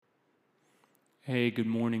Hey, good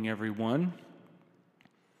morning, everyone.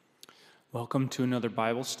 Welcome to another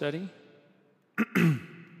Bible study.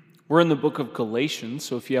 We're in the book of Galatians,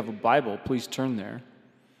 so if you have a Bible, please turn there.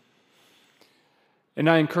 And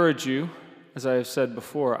I encourage you, as I have said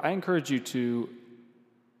before, I encourage you to,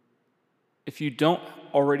 if you don't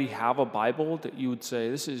already have a Bible, that you would say,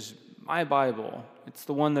 this is my Bible. It's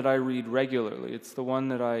the one that I read regularly. It's the one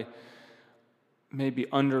that I maybe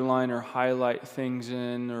underline or highlight things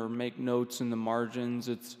in or make notes in the margins.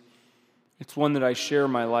 It's one that I share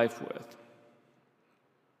my life with,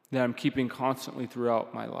 that I'm keeping constantly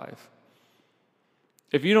throughout my life.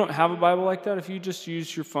 If you don't have a Bible like that, if you just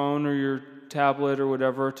use your phone or your tablet or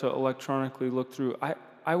whatever to electronically look through,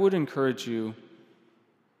 I would encourage you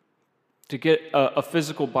to get a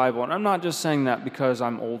physical Bible. And I'm not just saying that because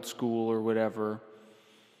I'm old school or whatever.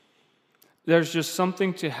 There's just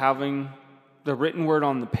something to having the written word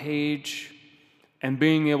on the page and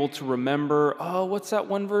being able to remember, what's that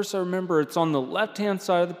one verse I remember? It's on the left-hand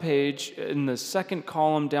side of the page in the second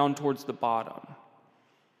column down towards the bottom.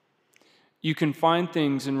 You can find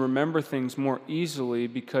things and remember things more easily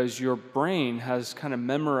because your brain has kind of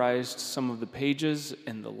memorized some of the pages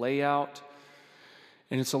and the layout,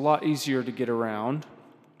 and it's a lot easier to get around.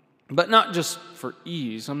 But not just for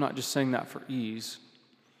ease. I'm not just saying that for ease.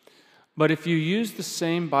 But if you use the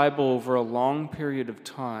same Bible over a long period of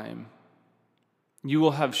time, you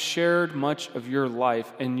will have shared much of your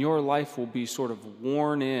life, and your life will be sort of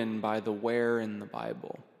worn in by the wear in the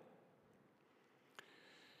Bible.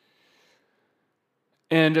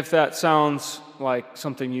 And if that sounds like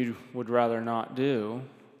something you would rather not do,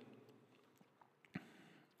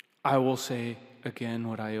 I will say again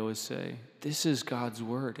what I always say. This is God's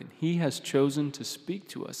Word, and He has chosen to speak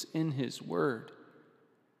to us in His Word.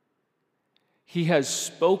 He has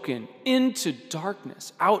spoken into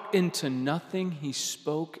darkness, out into nothing. He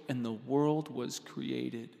spoke, and the world was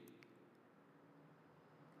created.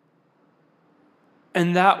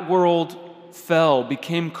 And that world fell,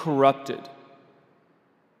 became corrupted.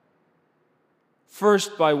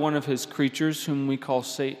 First by one of His creatures, whom we call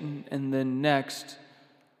Satan, and then next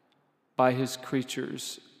by His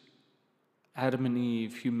creatures, Adam and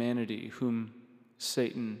Eve, humanity, whom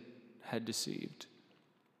Satan had deceived.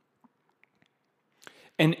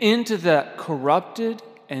 And into that corrupted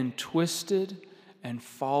and twisted and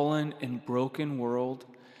fallen and broken world,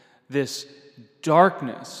 this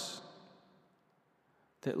darkness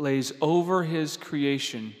that lays over His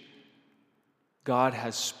creation, God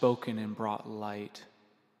has spoken and brought light.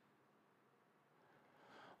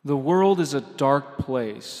 The world is a dark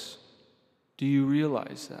place. Do you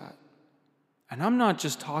realize that? And I'm not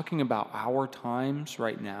just talking about our times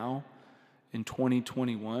right now in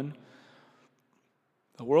 2021.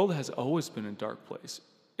 The world has always been a dark place.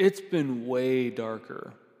 It's been way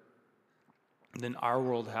darker than our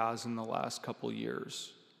world has in the last couple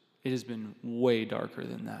years. It has been way darker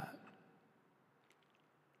than that.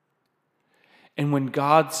 And when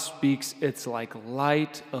God speaks, it's like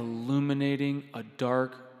light illuminating a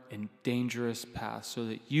dark and dangerous path so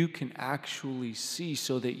that you can actually see,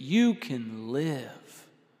 so that you can live.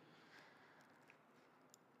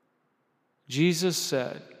 Jesus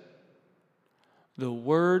said, the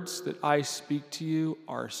words that I speak to you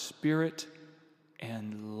are spirit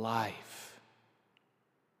and life.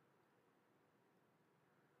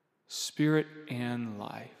 Spirit and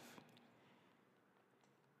life.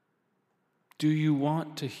 Do you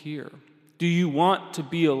want to hear? Do you want to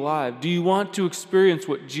be alive? Do you want to experience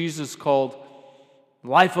what Jesus called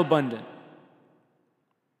life abundant?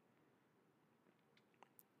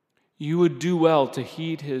 You would do well to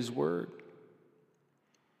heed His word.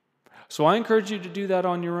 So I encourage you to do that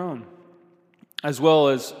on your own, as well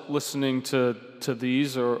as listening to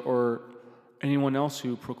these or anyone else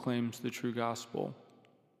who proclaims the true gospel.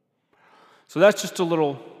 So that's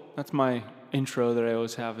that's my intro that I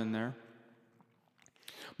always have in there.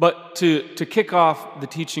 But to kick off the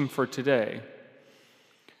teaching for today,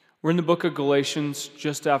 we're in the book of Galatians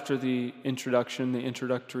just after the introduction, the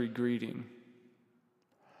introductory greeting.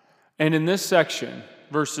 And in this section,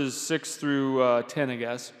 verses 6 through 10, I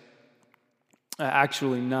guess,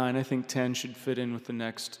 actually 9. I think 10 should fit in with the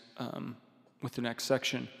next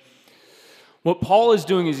section. What Paul is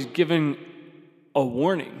doing is he's giving a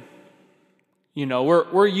warning. You know,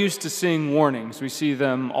 we're used to seeing warnings. We see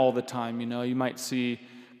them all the time. You know, you might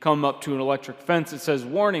come up to an electric fence that says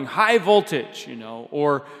warning, high voltage. You know,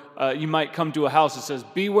 or you might come to a house that says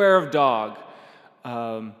beware of dog.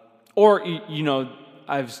 Or you know,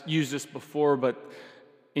 I've used this before, but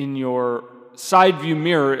in your side view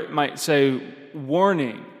mirror, it might say,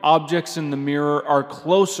 warning, objects in the mirror are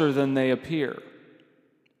closer than they appear.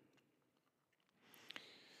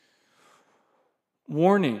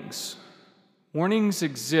 Warnings. Warnings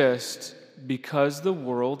exist because the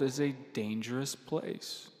world is a dangerous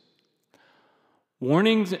place.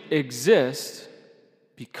 Warnings exist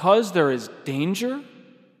because there is danger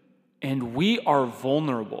and we are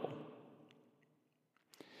vulnerable.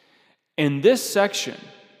 In this section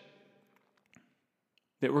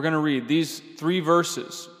that we're going to read, these 3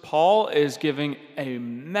 verses, Paul is giving a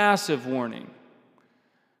massive warning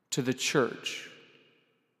to the church.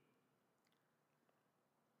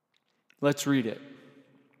 Let's read it.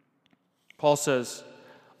 Paul says,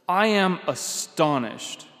 "I am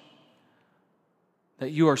astonished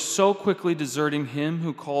that you are so quickly deserting him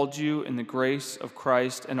who called you in the grace of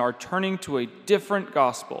Christ and are turning to a different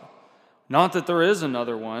gospel. Not that there is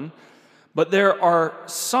another one, but there are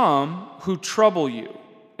some who trouble you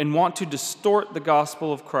and want to distort the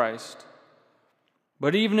gospel of Christ.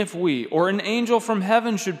 But even if we or an angel from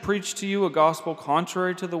heaven should preach to you a gospel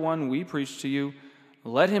contrary to the one we preach to you,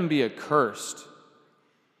 let him be accursed.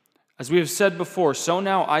 As we have said before, so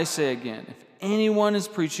now I say again, if anyone is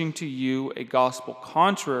preaching to you a gospel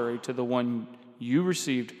contrary to the one you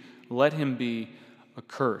received, let him be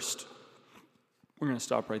accursed." We're going to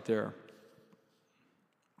stop right there.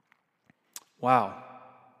 Wow.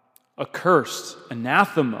 Accursed,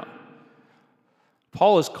 anathema.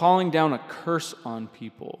 Paul is calling down a curse on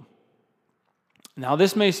people. Now,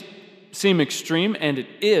 this may seem extreme, and it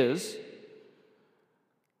is,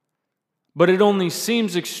 but it only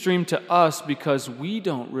seems extreme to us because we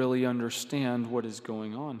don't really understand what is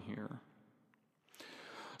going on here.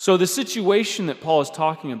 So the situation that Paul is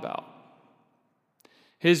talking about,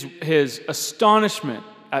 his astonishment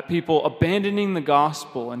at people abandoning the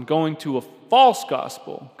gospel and going to a false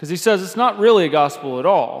gospel, because he says it's not really a gospel at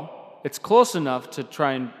all. It's close enough to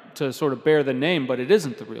try and to sort of bear the name, but it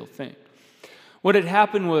isn't the real thing. What had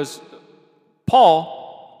happened was Paul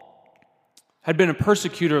had been a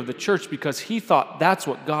persecutor of the church because he thought that's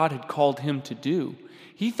what God had called him to do.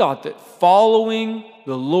 He thought that following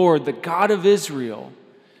the Lord, the God of Israel,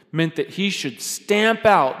 meant that he should stamp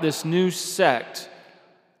out this new sect,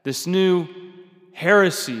 this new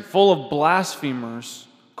heresy full of blasphemers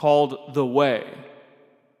called the Way,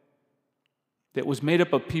 that was made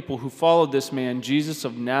up of people who followed this man, Jesus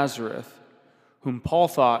of Nazareth, whom Paul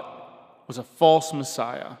thought was a false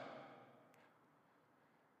Messiah.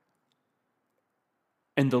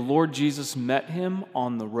 And the Lord Jesus met him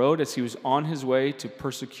on the road as he was on his way to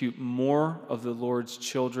persecute more of the Lord's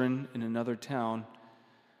children in another town,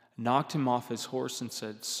 knocked him off his horse and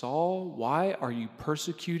said, "Saul, why are you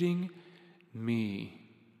persecuting me?"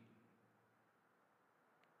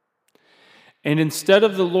 And instead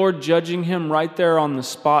of the Lord judging him right there on the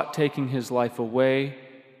spot, taking his life away,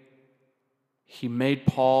 he made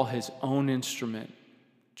Paul his own instrument,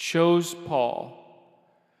 chose Paul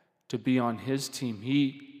to be on his team.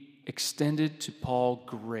 He extended to Paul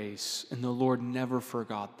grace, and the Lord never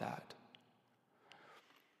forgot that.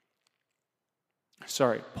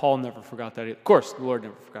 Sorry, Paul never forgot that either. Of course, the Lord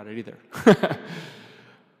never forgot it either.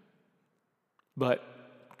 But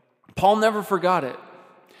Paul never forgot it.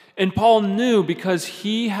 And Paul knew because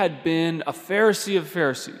he had been a Pharisee of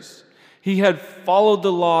Pharisees. He had followed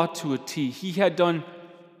the law to a T. He had done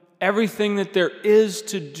everything that there is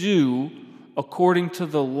to do according to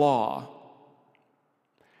the law.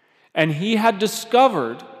 And he had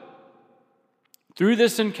discovered through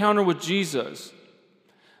this encounter with Jesus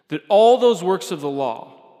that all those works of the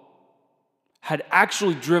law had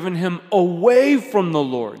actually driven him away from the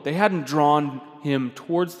Lord. They hadn't drawn him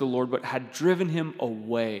towards the Lord, but had driven him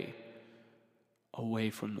away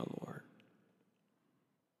from the Lord.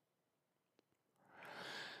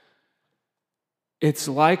 It's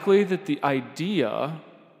likely that the idea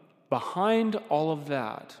behind all of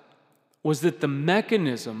that was that the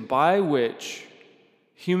mechanism by which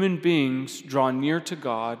human beings draw near to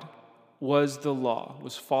God was the law,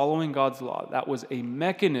 was following God's law. That was a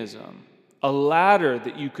mechanism, a ladder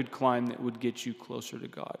that you could climb that would get you closer to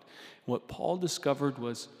God. What Paul discovered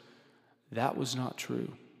was that was not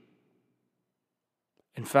true.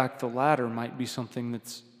 In fact, the ladder might be something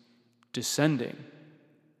that's descending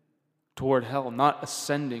toward hell, not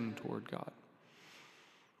ascending toward God.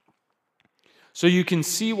 So you can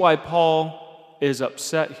see why Paul is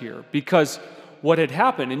upset here, because what had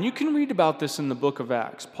happened, and you can read about this in the book of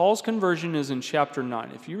Acts. Paul's conversion is in chapter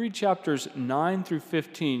 9. If you read chapters 9 through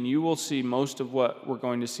 15, you will see most of what we're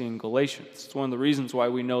going to see in Galatians. It's one of the reasons why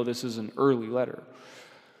we know this is an early letter.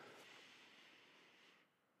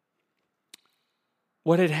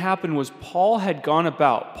 What had happened was Paul had gone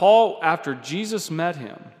about. Paul, after Jesus met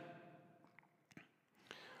him,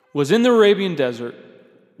 was in the Arabian desert,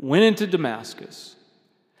 went into Damascus.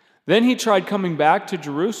 Then he tried coming back to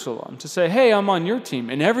Jerusalem to say, hey, I'm on your team.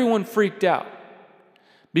 And everyone freaked out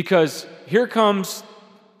because here comes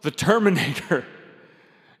the Terminator.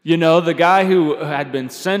 You know, the guy who had been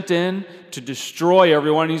sent in to destroy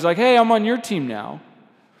everyone. He's like, hey, I'm on your team now.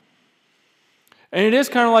 And it is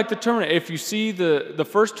kind of like the Terminator. If you see the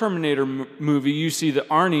first Terminator movie, you see that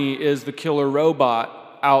Arnie is the killer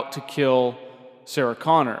robot out to kill Sarah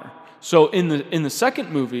Connor. So in the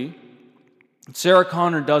second movie, Sarah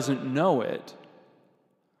Connor doesn't know it,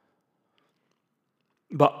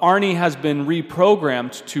 but Arnie has been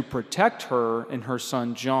reprogrammed to protect her and her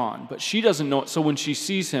son John, but she doesn't know it. So when she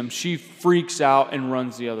sees him, she freaks out and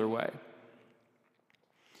runs the other way.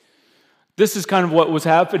 This is kind of what was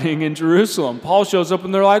happening in Jerusalem. Paul shows up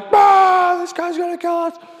and they're like, this guy's going to kill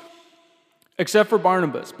us. Except for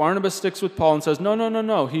Barnabas. Barnabas sticks with Paul and says,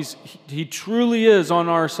 no. He truly is on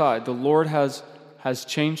our side. The Lord has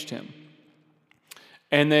changed him.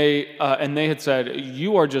 And they had said,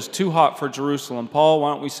 you are just too hot for Jerusalem. Paul,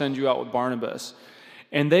 why don't we send you out with Barnabas?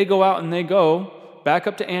 And they go out and they go back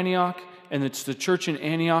up to Antioch, and it's the church in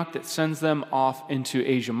Antioch that sends them off into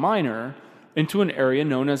Asia Minor, into an area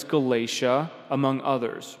known as Galatia, among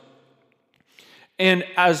others. And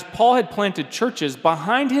as Paul had planted churches,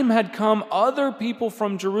 behind him had come other people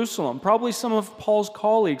from Jerusalem, probably some of Paul's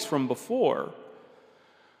colleagues from before,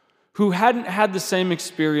 who hadn't had the same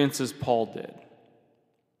experience as Paul did.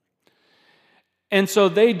 And so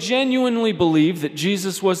they genuinely believed that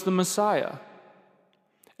Jesus was the Messiah.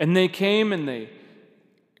 And they came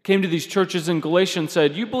to these churches in Galatia and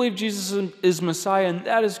said, you believe Jesus is Messiah, and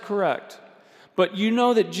that is correct. But you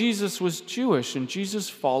know that Jesus was Jewish and Jesus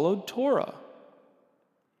followed Torah.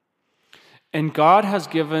 And God has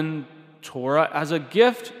given Torah as a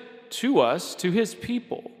gift to us, to his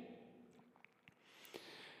people.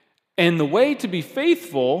 And the way to be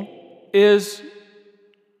faithful is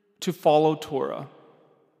to follow Torah.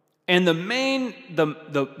 And the main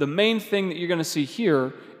thing that you're going to see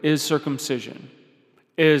here is circumcision,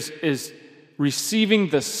 is receiving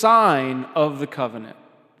the sign of the covenant.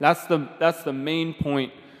 That's the main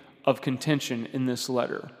point of contention in this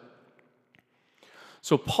letter.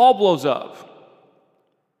 So Paul blows up.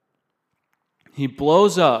 He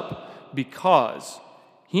blows up because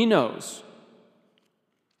he knows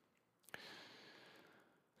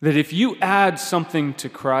that if you add something to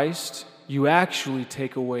Christ, you actually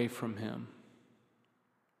take away from him.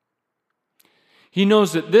 He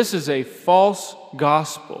knows that this is a false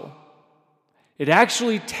gospel. It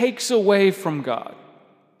actually takes away from God.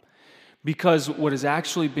 Because what is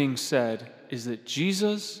actually being said is that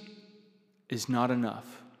Jesus is not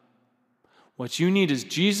enough. What you need is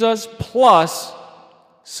Jesus plus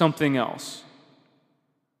something else.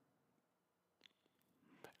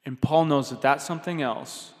 And Paul knows that that something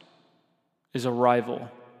else is a rival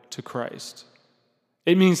to Christ.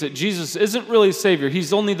 It means that Jesus isn't really Savior.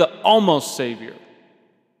 He's only the almost Savior.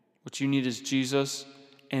 What you need is Jesus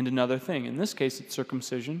and another thing. In this case, it's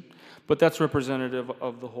circumcision, but that's representative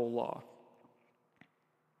of the whole law.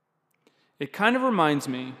 It kind of reminds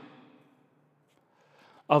me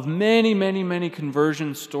of many, many, many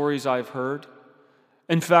conversion stories I've heard.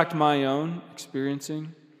 In fact, my own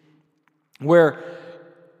experiencing, where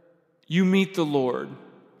you meet the Lord.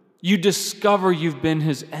 You discover you've been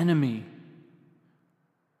his enemy.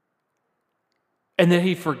 And that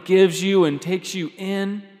he forgives you and takes you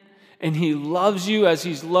in. And he loves you as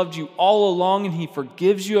he's loved you all along. And he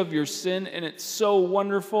forgives you of your sin. And it's so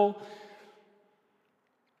wonderful.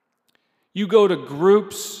 You go to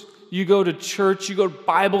groups. You go to church. You go to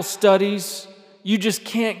Bible studies. You just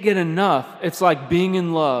can't get enough. It's like being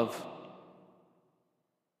in love.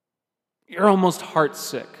 You're almost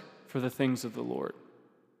heartsick for the things of the Lord.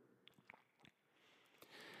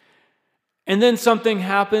 And then something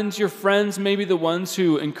happens. Your friends, maybe the ones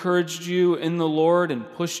who encouraged you in the Lord and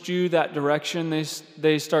pushed you that direction,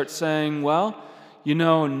 they start saying, well, you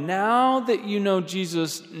know, now that you know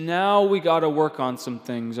Jesus, now we got to work on some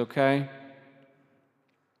things, okay?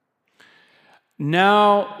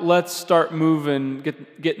 Now let's start moving,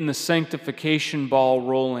 getting the sanctification ball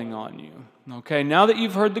rolling on you. Okay, now that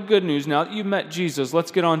you've heard the good news, now that you've met Jesus, let's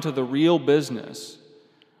get on to the real business,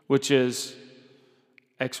 which is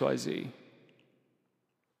XYZ.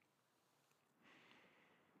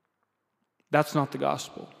 That's not the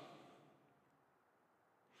gospel.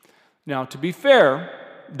 Now, to be fair,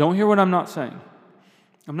 don't hear what I'm not saying.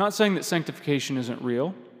 I'm not saying that sanctification isn't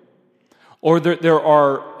real, or that there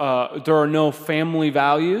are no family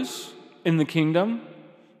values in the kingdom,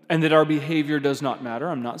 and that our behavior does not matter.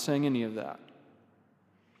 I'm not saying any of that.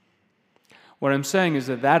 What I'm saying is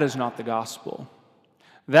that that is not the gospel.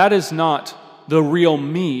 That is not the real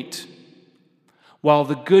meat, while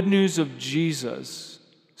the good news of Jesus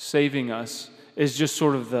saving us is just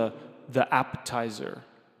sort of the appetizer,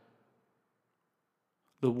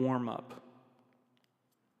 the warm-up.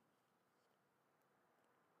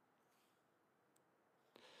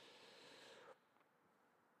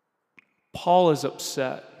 Paul is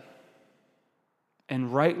upset,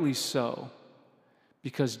 and rightly so,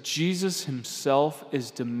 because Jesus himself is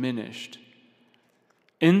diminished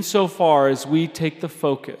insofar as we take the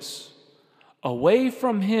focus away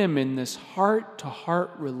from him in this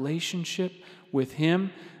heart-to-heart relationship with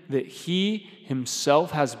him that he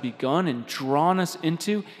himself has begun and drawn us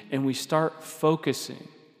into, and we start focusing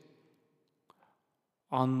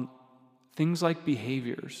on things like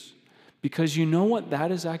behaviors. Because you know what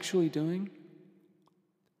that is actually doing?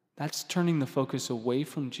 That's turning the focus away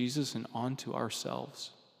from Jesus and onto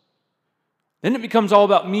ourselves. Then it becomes all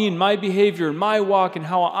about me and my behavior and my walk and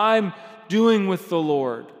how I'm doing with the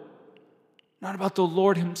Lord. Not about the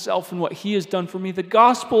Lord himself and what he has done for me. The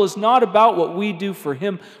gospel is not about what we do for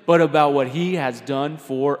him, but about what he has done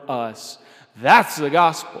for us. That's the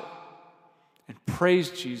gospel. And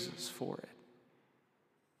praise Jesus for it.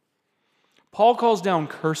 Paul calls down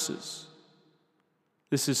curses.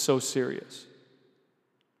 This is so serious.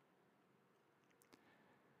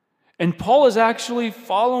 And Paul is actually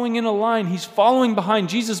following in a line. He's following behind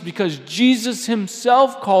Jesus because Jesus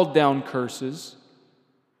himself called down curses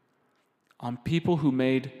on people who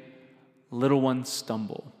made little ones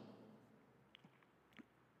stumble.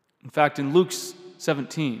 In fact, in Luke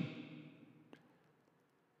 17,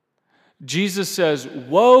 Jesus says,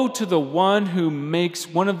 "Woe to the one who makes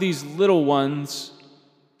one of these little ones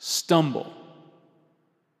stumble."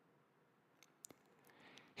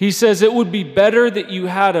 He says it would be better that you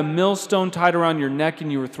had a millstone tied around your neck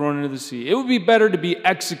and you were thrown into the sea. It would be better to be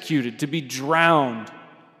executed, to be drowned,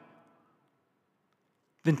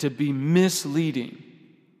 than to be misleading.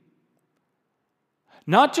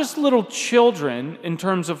 Not just little children in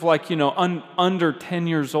terms of under 10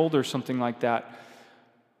 years old or something like that,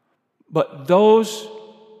 but those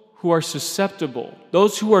who are susceptible,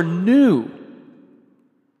 those who are new,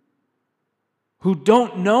 who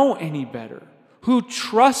don't know any better, who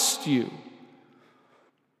trust you.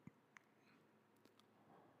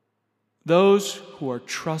 Those who are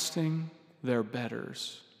trusting their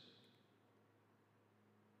betters.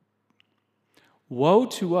 Woe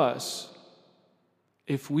to us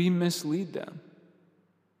if we mislead them.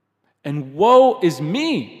 And woe is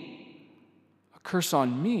me, a curse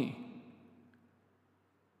on me,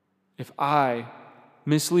 if I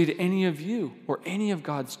mislead any of you or any of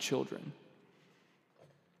God's children.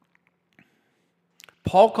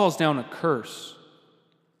 Paul calls down a curse.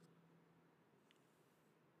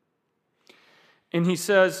 And he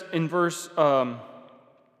says in verse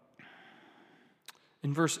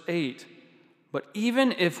 8, "But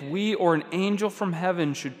even if we or an angel from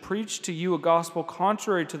heaven should preach to you a gospel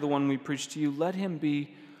contrary to the one we preach to you, let him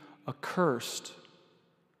be accursed."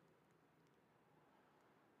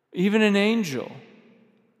 Even an angel.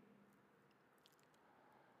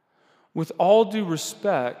 With all due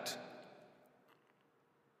respect,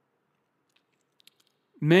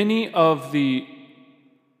 many of the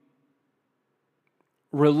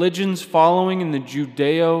religions following in the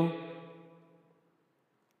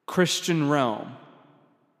Judeo-Christian realm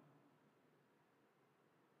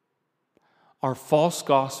are false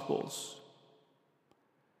gospels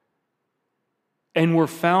and were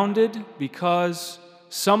founded because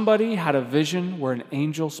somebody had a vision where an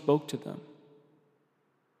angel spoke to them.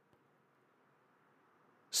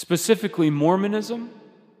 Specifically, Mormonism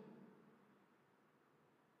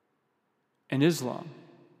and Islam.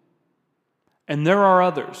 And there are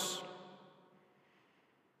others.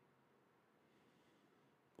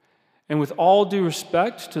 And with all due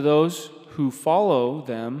respect to those who follow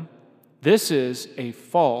them, this is a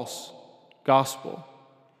false gospel.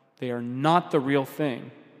 They are not the real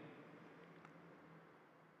thing.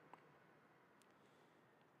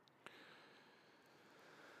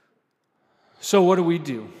 So what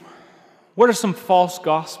do? What are some false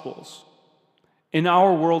gospels in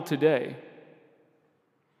our world today?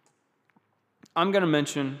 I'm going to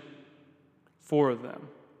mention 4 of them.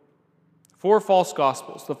 4 false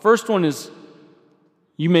gospels. The first one is,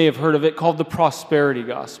 you may have heard of it, called the prosperity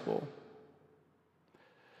gospel.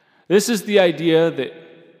 This is the idea that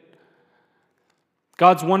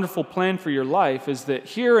God's wonderful plan for your life is that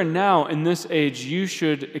here and now in this age you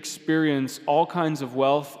should experience all kinds of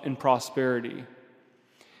wealth and prosperity.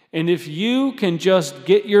 And if you can just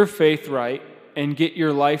get your faith right and get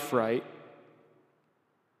your life right,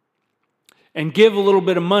 and give a little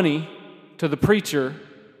bit of money to the preacher,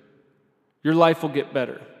 your life will get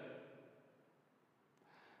better.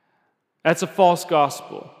 That's a false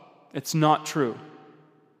gospel. It's not true.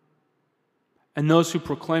 And those who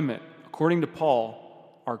proclaim it, according to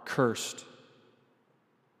Paul, are cursed.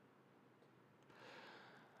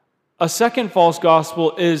 A second false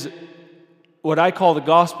gospel is what I call the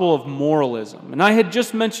gospel of moralism. And I had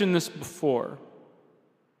just mentioned this before.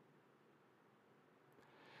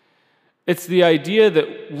 It's the idea that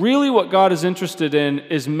really what God is interested in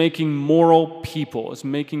is making moral people, is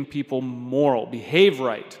making people moral, behave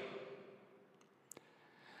right.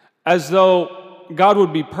 As though God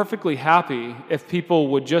would be perfectly happy if people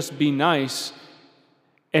would just be nice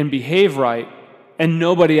and behave right and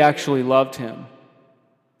nobody actually loved him.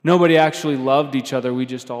 Nobody actually loved each other, we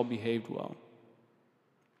just all behaved well.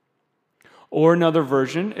 Or another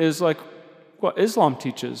version is like what Islam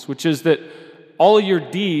teaches, which is that all of your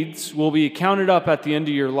deeds will be counted up at the end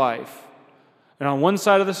of your life. And on one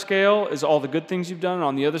side of the scale is all the good things you've done, and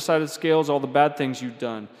on the other side of the scale is all the bad things you've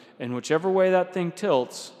done. And whichever way that thing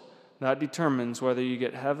tilts, that determines whether you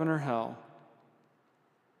get heaven or hell.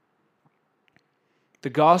 The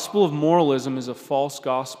gospel of moralism is a false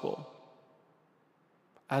gospel.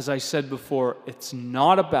 As I said before, it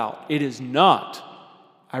is not,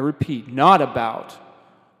 I repeat, not about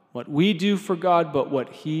what we do for God, but what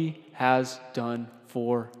He has done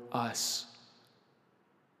for us.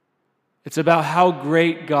 It's about how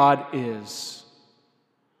great God is,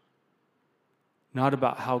 not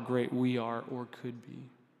about how great we are or could be.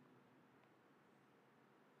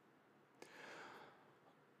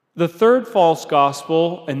 The third false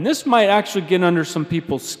gospel, and this might actually get under some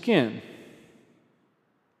people's skin,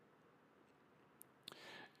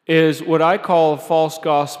 is what I call a false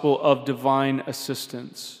gospel of divine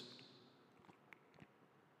assistance.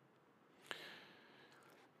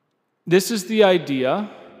 This is the idea,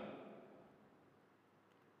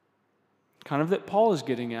 kind of that Paul is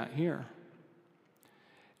getting at here.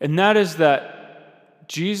 And that is that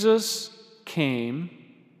Jesus came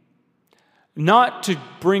not to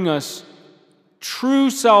bring us true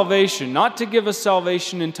salvation, not to give us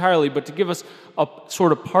salvation entirely, but to give us a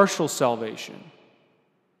sort of partial salvation.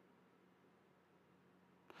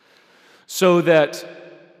 So that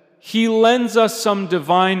He lends us some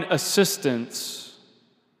divine assistance,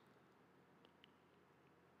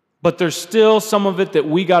 but there's still some of it that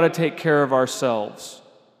we got to take care of ourselves.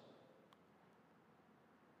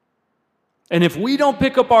 And if we don't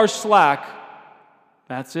pick up our slack,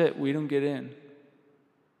 that's it, we don't get in.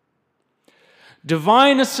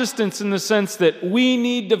 Divine assistance in the sense that we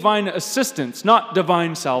need divine assistance, not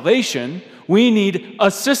divine salvation. We need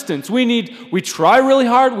assistance. We try really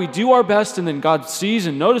hard, we do our best, and then God sees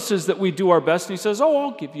and notices that we do our best, and He says, oh,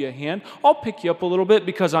 I'll give you a hand. I'll pick you up a little bit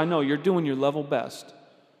because I know you're doing your level best.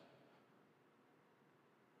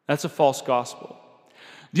 That's a false gospel.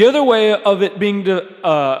 The other way of it being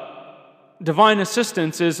divine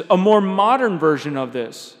assistance is a more modern version of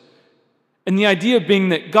this. And the idea being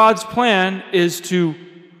that God's plan is to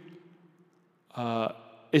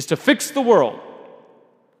fix the world.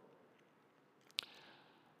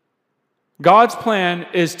 God's plan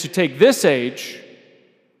is to take this age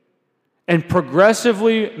and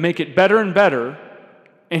progressively make it better and better,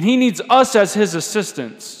 and He needs us as His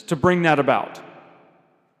assistants to bring that about.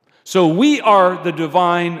 So we are the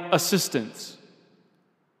divine assistants.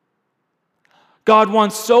 God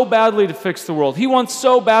wants so badly to fix the world. He wants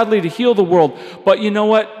so badly to heal the world. But you know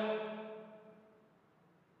what?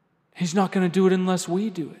 He's not going to do it unless we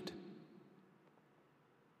do it.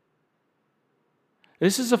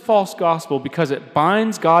 This is a false gospel because it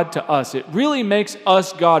binds God to us. It really makes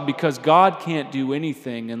us God because God can't do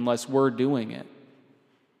anything unless we're doing it.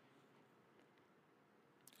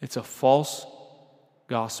 It's a false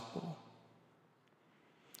gospel.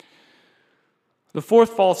 The fourth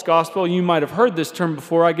false gospel, you might have heard this term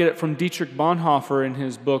before. I get it from Dietrich Bonhoeffer in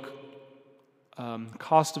his book,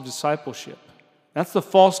 Cost of Discipleship. That's the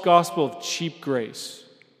false gospel of cheap grace.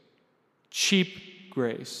 Cheap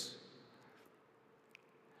grace.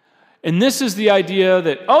 And this is the idea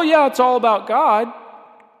that, oh yeah, it's all about God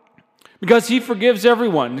because He forgives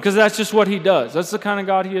everyone, because that's just what He does. That's the kind of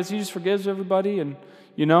God He is. He just forgives everybody, and,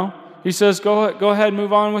 He says, go ahead,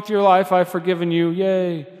 move on with your life. I've forgiven you.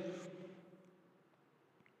 Yay.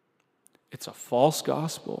 It's a false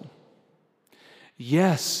gospel.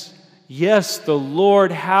 Yes, the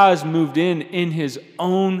Lord has moved in His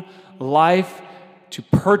own life to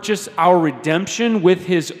purchase our redemption with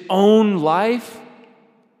His own life.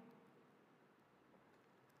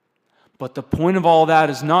 But the point of all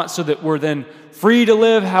that is not so that we're then free to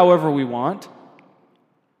live however we want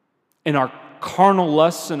in our carnal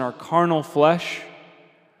lusts and our carnal flesh.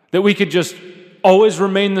 That we could just always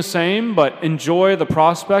remain the same, but enjoy the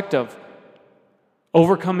prospect of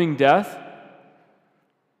overcoming death?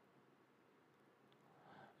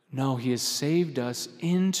 No, He has saved us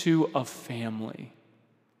into a family.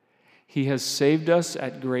 He has saved us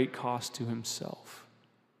at great cost to Himself.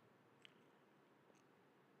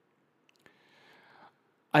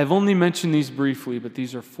 I've only mentioned these briefly, but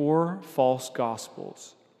these are 4 false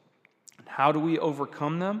gospels. How do we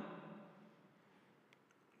overcome them?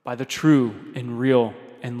 By the true and real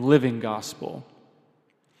and living gospel.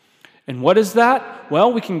 And what is that?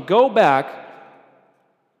 Well, we can go back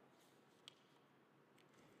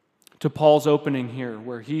to Paul's opening here,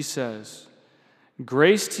 where he says,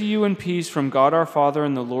 "Grace to you and peace from God our Father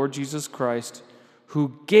and the Lord Jesus Christ,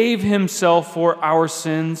 who gave Himself for our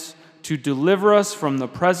sins to deliver us from the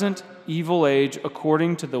present evil age,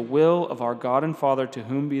 according to the will of our God and Father, to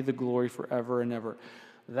whom be the glory forever and ever."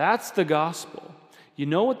 That's the gospel. You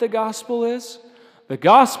know what the gospel is? The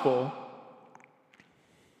gospel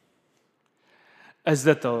is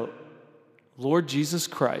that the Lord Jesus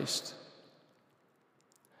Christ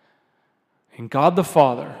and God the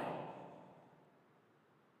Father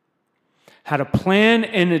had a plan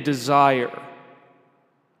and a desire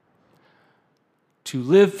to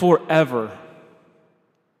live forever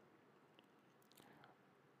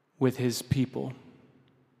with His people.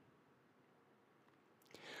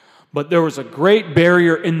 But there was a great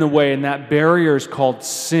barrier in the way, and that barrier is called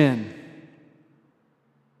sin.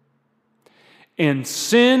 And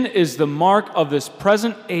sin is the mark of this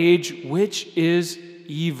present age, which is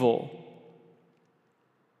evil.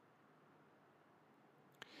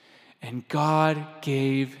 And God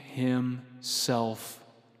gave Himself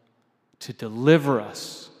to deliver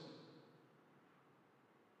us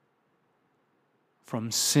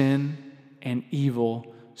from sin and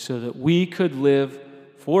evil so that we could live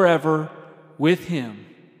forever with Him.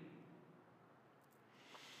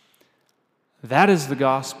 That is the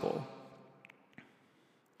gospel.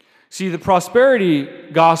 See, the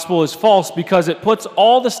prosperity gospel is false because it puts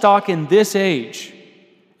all the stock in this age.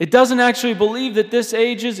 It doesn't actually believe that this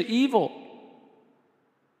age is evil.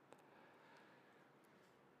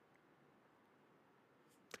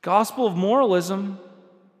 The gospel of moralism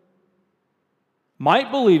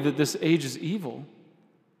might believe that this age is evil,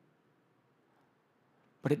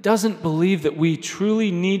 but it doesn't believe that we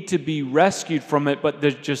truly need to be rescued from it, but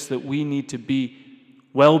just that we need to be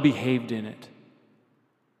well behaved in it.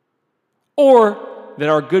 Or that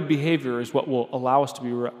our good behavior is what will allow us to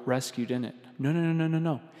be rescued in it.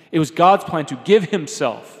 No. It was God's plan to give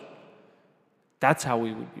Himself. That's how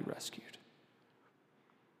we would be rescued.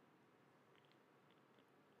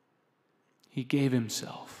 He gave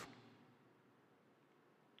Himself.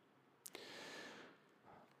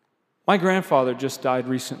 My grandfather just died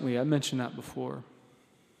recently. I mentioned that before.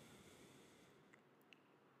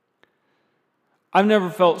 I've never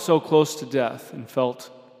felt so close to death and felt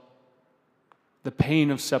the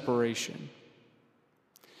pain of separation.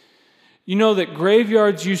 You know that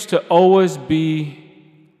graveyards used to always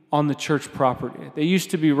be on the church property. They used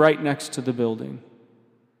to be right next to the building.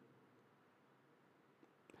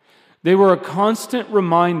 They were a constant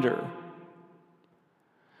reminder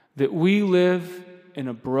that we live in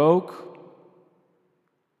a broke,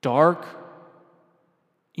 dark,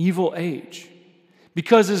 evil age.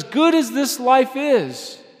 Because as good as this life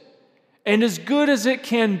is, and as good as it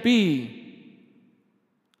can be,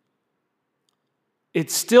 it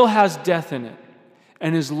still has death in it.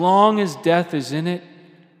 And as long as death is in it,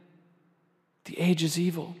 the age is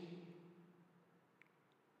evil.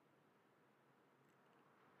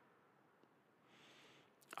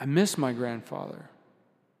 I miss my grandfather.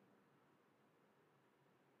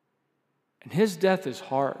 And his death is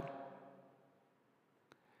hard.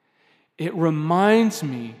 It reminds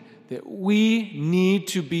me that we need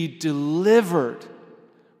to be delivered.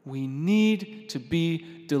 We need to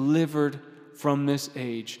be delivered from this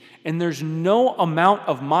age. And there's no amount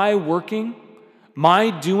of my working, my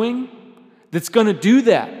doing, that's going to do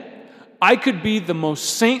that. I could be the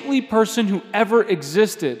most saintly person who ever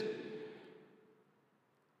existed,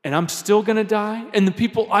 and I'm still going to die, and the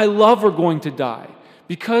people I love are going to die.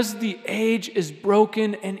 Because the age is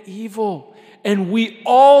broken and evil. And we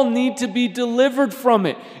all need to be delivered from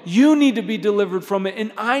it. You need to be delivered from it,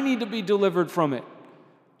 and I need to be delivered from it.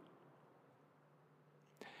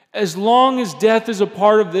 As long as death is a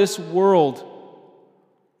part of this world,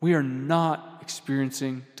 we are not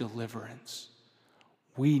experiencing deliverance.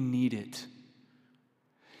 We need it.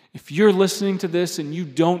 If you're listening to this and you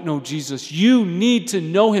don't know Jesus, you need to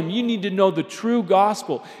know Him. You need to know the true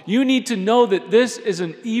gospel. You need to know that this is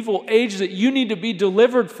an evil age that you need to be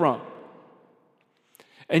delivered from.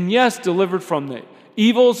 And yes, delivered from the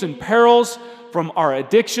evils and perils, from our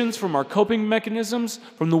addictions, from our coping mechanisms,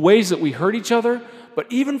 from the ways that we hurt each other, but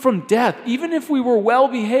even from death. Even if we were well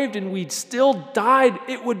behaved and we'd still died,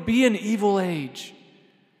 it would be an evil age.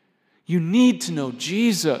 You need to know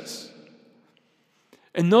Jesus.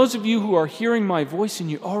 And those of you who are hearing my voice and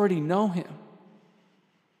you already know him,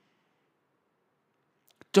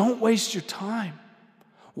 don't waste your time.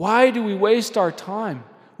 Why do we waste our time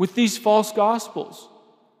with these false gospels?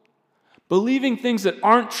 Believing things that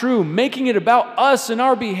aren't true, making it about us and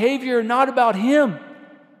our behavior, not about him.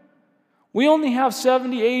 We only have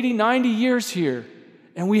 70, 80, 90 years here,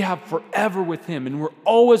 and we have forever with him, and we're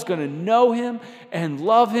always going to know him and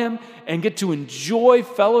love him and get to enjoy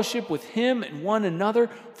fellowship with him and one another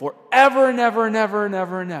forever and ever and ever and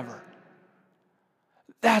ever and ever.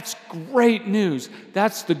 That's great news.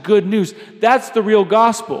 That's the good news. That's the real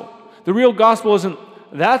gospel. The real gospel isn't,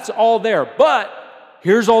 that's all there, but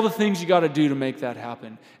here's all the things you got to do to make that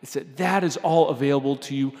happen. It's that is all available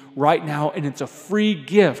to you right now, and it's a free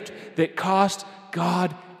gift that cost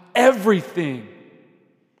God everything.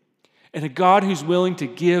 And a God who's willing to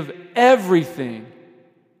give everything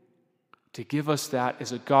to give us that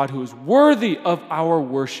is a God who is worthy of our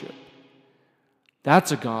worship.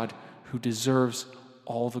 That's a God who deserves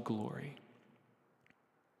all the glory.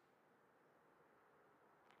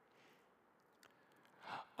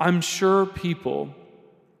 I'm sure people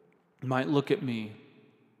might look at me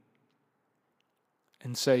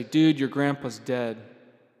and say, dude, your grandpa's dead.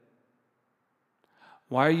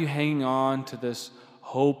 Why are you hanging on to this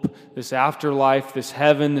hope, this afterlife, this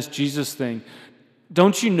heaven, this Jesus thing?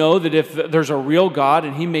 Don't you know that if there's a real God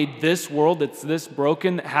and he made this world that's this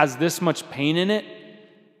broken, that has this much pain in it,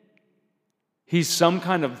 he's some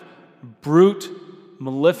kind of brute,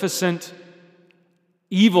 maleficent,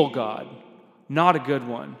 evil God, not a good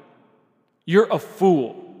one. You're a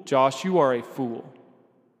fool. Josh, you are a fool.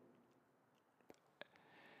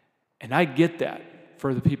 And I get that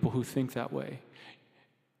for the people who think that way.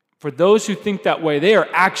 For those who think that way, they are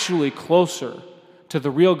actually closer to the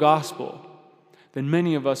real gospel than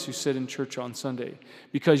many of us who sit in church on Sunday.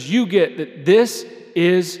 Because you get that this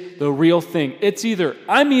is the real thing.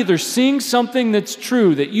 I'm either seeing something that's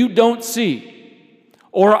true that you don't see,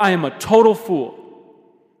 or I am a total fool.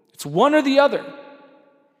 It's one or the other.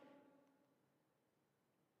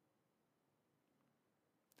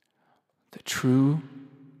 The true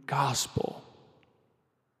gospel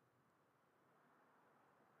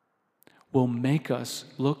will make us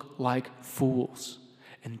look like fools,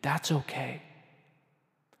 and that's okay.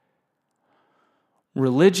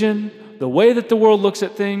 Religion, the way that the world looks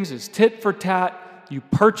at things, is tit for tat. You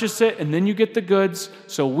purchase it, and then you get the goods.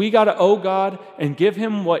 So we got to owe God and give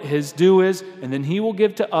him what his due is, and then he will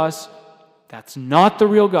give to us. That's not the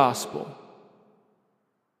real gospel.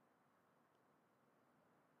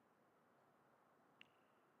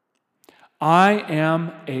 I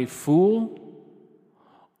am a fool,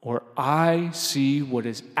 or I see what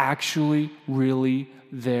is actually really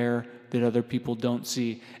there that other people don't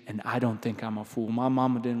see, and I don't think I'm a fool. My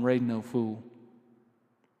mama didn't raise no fool.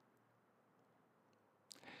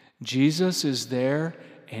 Jesus is there,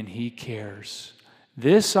 and he cares.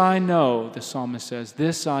 This I know, the psalmist says,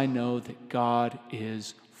 this I know that God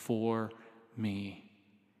is for me.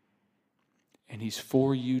 And he's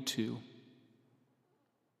for you too.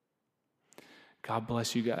 God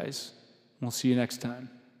bless you guys. We'll see you next time.